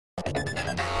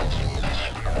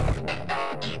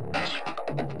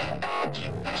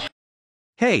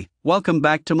Hey, welcome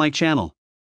back to my channel.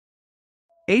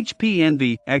 HP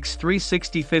Envy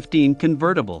X360 15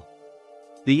 Convertible.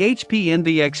 The HP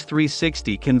Envy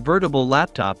X360 convertible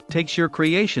laptop takes your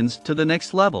creations to the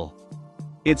next level.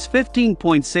 Its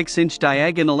 15.6-inch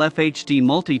diagonal FHD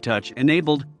multi-touch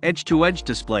enabled edge-to-edge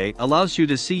display allows you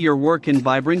to see your work in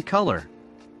vibrant color.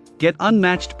 Get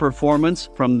unmatched performance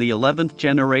from the 11th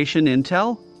generation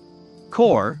Intel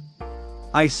Core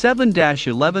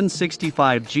i7-1165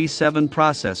 G7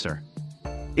 processor.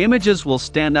 Images will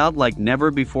stand out like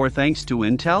never before thanks to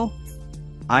Intel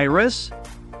Iris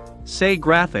Xe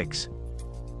graphics.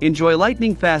 Enjoy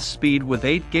lightning-fast speed with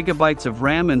 8GB of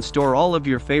RAM and store all of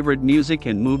your favorite music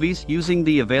and movies using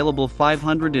the available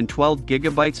 512GB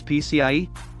PCIe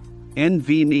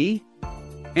NVMe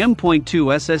M.2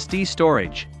 SSD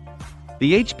storage.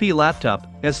 The HP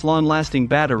laptop's long-lasting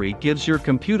battery gives your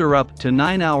computer up to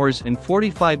 9 hours and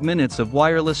 45 minutes of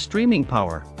wireless streaming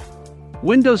power.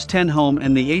 Windows 10 Home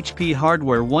and the HP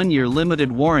Hardware 1-year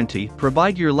limited warranty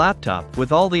provide your laptop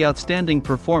with all the outstanding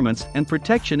performance and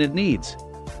protection it needs.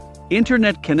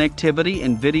 Internet connectivity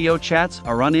and video chats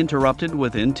are uninterrupted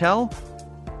with Intel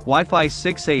Wi-Fi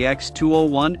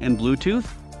 6AX201 and Bluetooth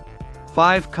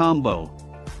 5 combo.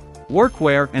 Work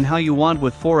where and how you want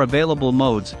with 4 available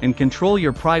modes and control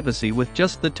your privacy with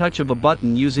just the touch of a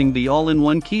button using the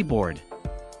all-in-one keyboard.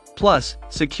 Plus,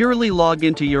 securely log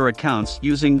into your accounts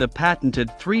using the patented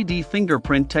 3D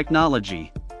fingerprint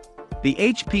technology. The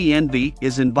HP Envy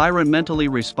is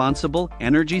environmentally responsible,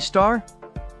 Energy Star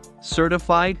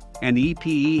certified, and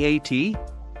EPEAT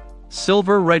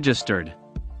Silver registered.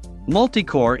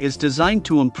 Multicore is designed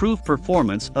to improve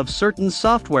performance of certain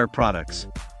software products.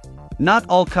 Not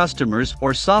all customers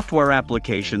or software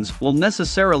applications will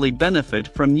necessarily benefit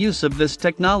from use of this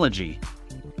technology.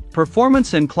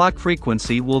 Performance and clock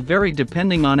frequency will vary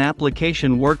depending on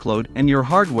application workload and your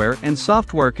hardware and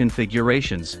software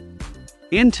configurations.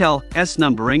 Intel's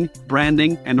numbering,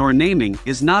 branding, and/or naming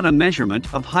is not a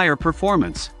measurement of higher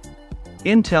performance.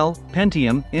 Intel,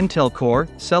 Pentium, Intel Core,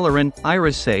 Celeron,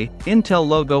 Iris Xe, Intel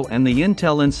logo and the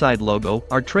Intel Inside logo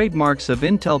are trademarks of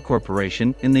Intel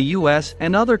Corporation in the US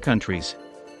and other countries.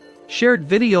 Shared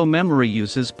video memory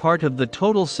uses part of the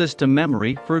total system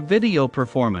memory for video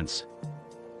performance.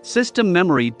 System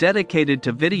memory dedicated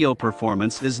to video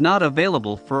performance is not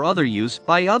available for other use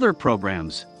by other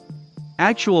programs.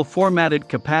 Actual formatted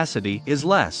capacity is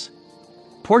less.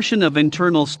 Portion of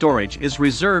internal storage is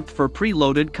reserved for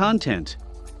preloaded content.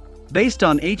 Based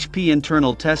on HP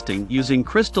internal testing using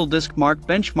Crystal Disk Mark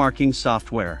benchmarking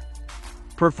software.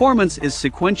 Performance is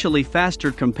sequentially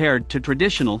faster compared to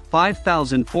traditional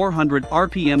 5400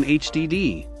 RPM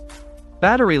HDD.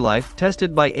 Battery life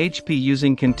tested by HP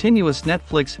using continuous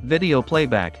Netflix video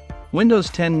playback,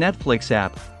 Windows 10 Netflix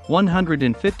app,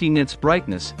 150 nits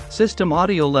brightness, system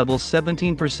audio level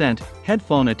 17%,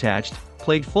 headphone attached,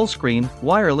 played full screen,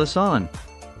 wireless on.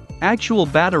 Actual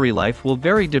battery life will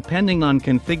vary depending on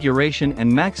configuration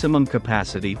and maximum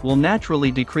capacity will naturally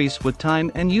decrease with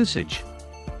time and usage.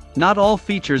 Not all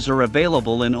features are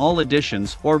available in all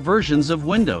editions or versions of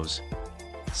Windows.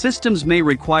 Systems may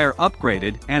require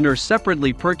upgraded and/or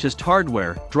separately purchased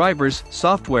hardware, drivers,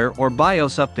 software or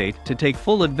BIOS update to take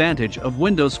full advantage of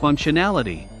Windows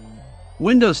functionality.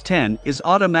 Windows 10 is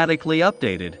automatically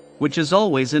updated, which is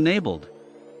always enabled.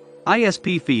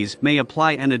 ISP fees may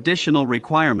apply and additional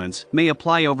requirements may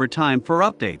apply over time for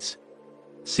updates.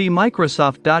 See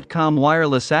Microsoft.com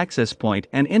wireless access point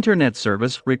and internet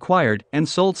service required and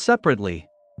sold separately.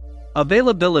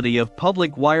 Availability of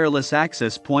public wireless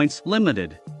access points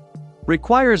limited.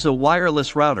 Requires a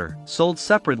wireless router sold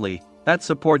separately that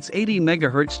supports 80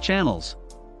 MHz channels.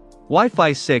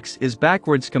 Wi-Fi 6 is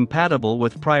backwards compatible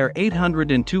with prior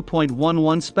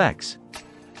 802.11 specs.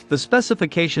 The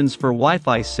specifications for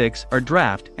Wi-Fi 6 are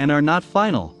draft and are not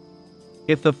final.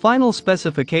 If the final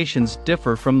specifications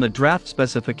differ from the draft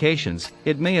specifications,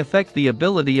 it may affect the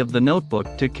ability of the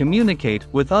notebook to communicate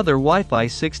with other Wi-Fi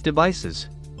 6 devices.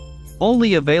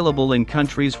 Only available in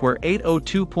countries where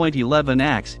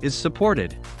 802.11ax is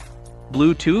supported.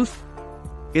 Bluetooth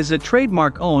is a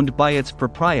trademark owned by its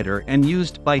proprietor and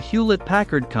used by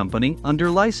Hewlett-Packard Company under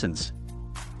license.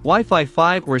 Wi-Fi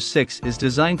 5 or 6 is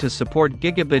designed to support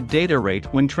gigabit data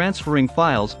rate when transferring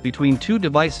files between two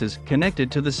devices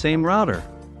connected to the same router.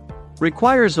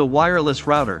 Requires a wireless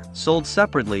router sold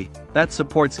separately that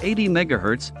supports 80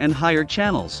 MHz and higher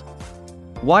channels.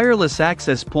 Wireless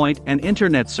access point and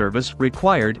internet service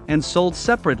required and sold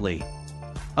separately.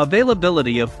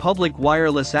 Availability of public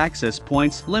wireless access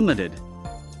points limited.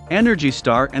 Energy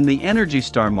Star and the Energy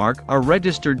Star mark are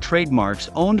registered trademarks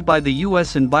owned by the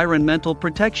U.S. Environmental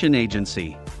Protection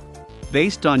Agency.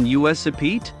 based on US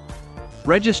EPEAT?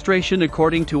 Registration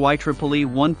according to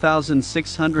IEEE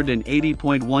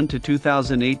 1680.1 to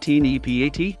 2018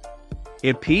 EPAT?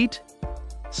 EPEAT?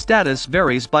 Status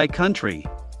varies by country.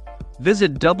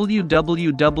 Visit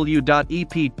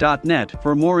www.epeat.net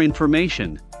for more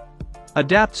information.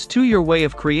 Adapts to your way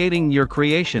of creating. Your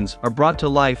creations are brought to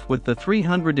life with the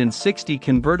 360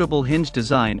 convertible hinge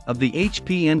design of the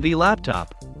HP Envy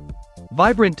laptop.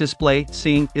 Vibrant display,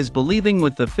 seeing is believing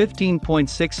with the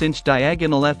 15.6-inch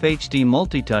diagonal FHD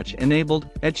multi-touch enabled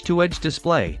edge-to-edge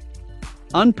display.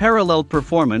 Unparalleled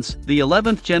performance, the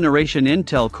 11th generation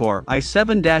Intel Core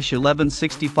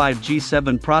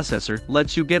i7-1165G7 processor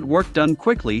lets you get work done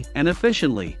quickly and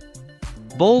efficiently.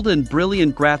 Bold and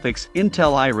brilliant graphics,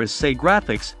 Intel Iris Xe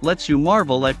graphics lets you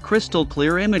marvel at crystal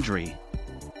clear imagery.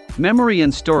 Memory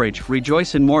and storage,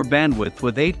 rejoice in more bandwidth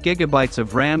with 8GB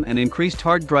of RAM and increased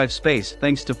hard drive space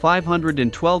thanks to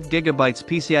 512GB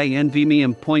PCIe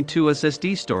NVMe.2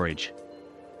 SSD storage.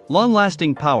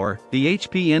 Long-lasting power, the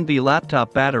HP Envy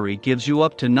laptop battery gives you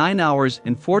up to 9 hours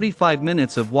and 45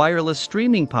 minutes of wireless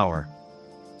streaming power.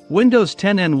 Windows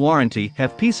 10 warranty,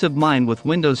 have peace of mind with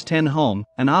Windows 10 Home,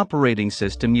 an operating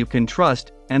system you can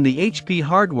trust, and the HP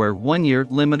hardware 1-year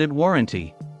limited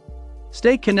warranty.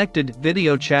 Stay connected,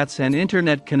 video chats and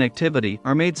internet connectivity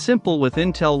are made simple with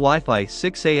Intel Wi-Fi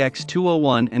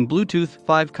 6AX201 and Bluetooth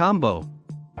 5 combo.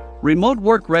 Remote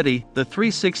work ready, the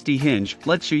 360 hinge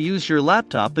lets you use your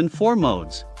laptop in 4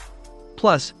 modes.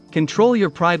 Plus, control your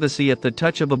privacy at the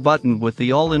touch of a button with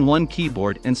the all-in-one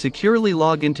keyboard and securely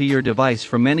log into your device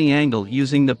from any angle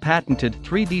using the patented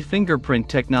 3D fingerprint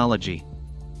technology.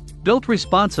 Built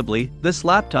responsibly, this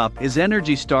laptop is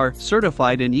ENERGY STAR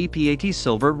certified and EPAT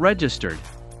Silver registered.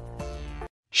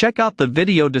 Check out the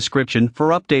video description for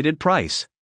updated price.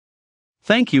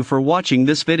 Thank you for watching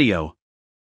this video.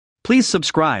 Please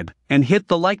subscribe and hit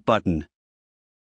the like button.